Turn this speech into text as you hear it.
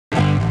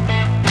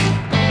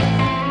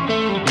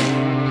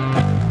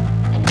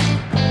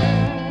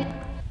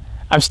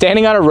I'm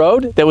standing on a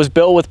road that was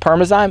built with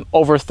Permazyme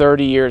over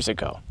 30 years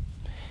ago.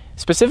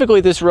 Specifically,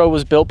 this road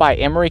was built by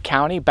Emery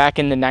County back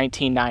in the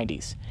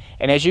 1990s.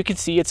 And as you can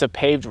see, it's a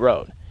paved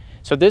road.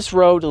 So this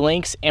road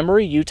links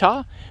Emery,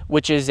 Utah,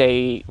 which is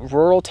a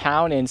rural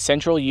town in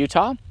central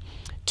Utah,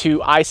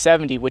 to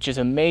I-70, which is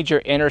a major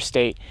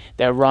interstate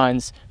that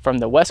runs from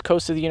the west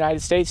coast of the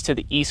United States to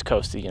the east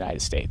coast of the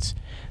United States.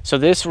 So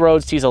this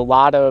road sees a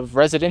lot of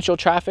residential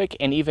traffic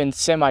and even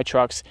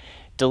semi-trucks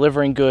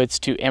delivering goods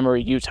to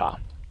Emery, Utah.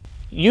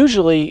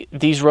 Usually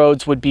these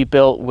roads would be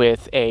built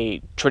with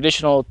a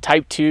traditional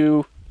type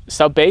 2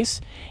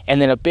 subbase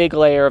and then a big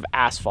layer of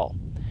asphalt.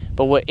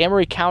 But what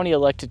Emery County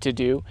elected to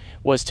do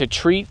was to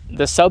treat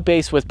the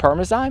subbase with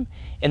Permazyme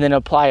and then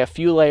apply a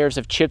few layers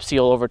of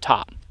Chipseal over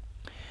top.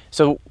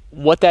 So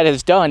what that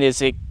has done is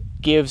it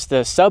gives the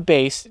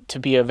subbase to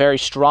be a very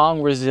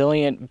strong,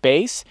 resilient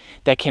base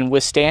that can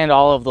withstand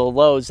all of the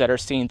loads that are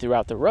seen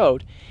throughout the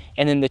road.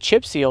 And then the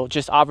Chipseal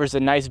just offers a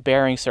nice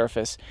bearing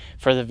surface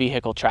for the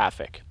vehicle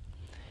traffic.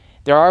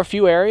 There are a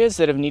few areas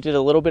that have needed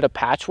a little bit of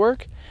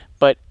patchwork,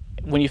 but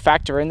when you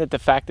factor in that the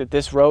fact that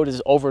this road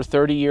is over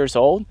 30 years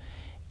old,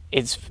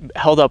 it's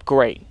held up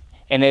great.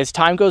 And as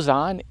time goes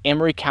on,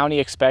 Emery County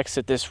expects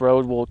that this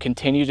road will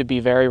continue to be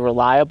very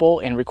reliable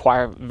and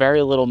require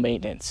very little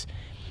maintenance.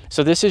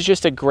 So this is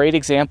just a great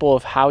example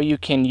of how you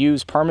can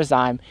use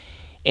Permazyme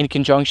in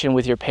conjunction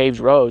with your paved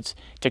roads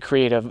to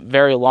create a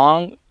very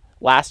long,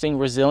 lasting,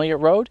 resilient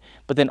road,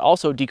 but then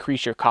also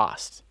decrease your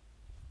costs.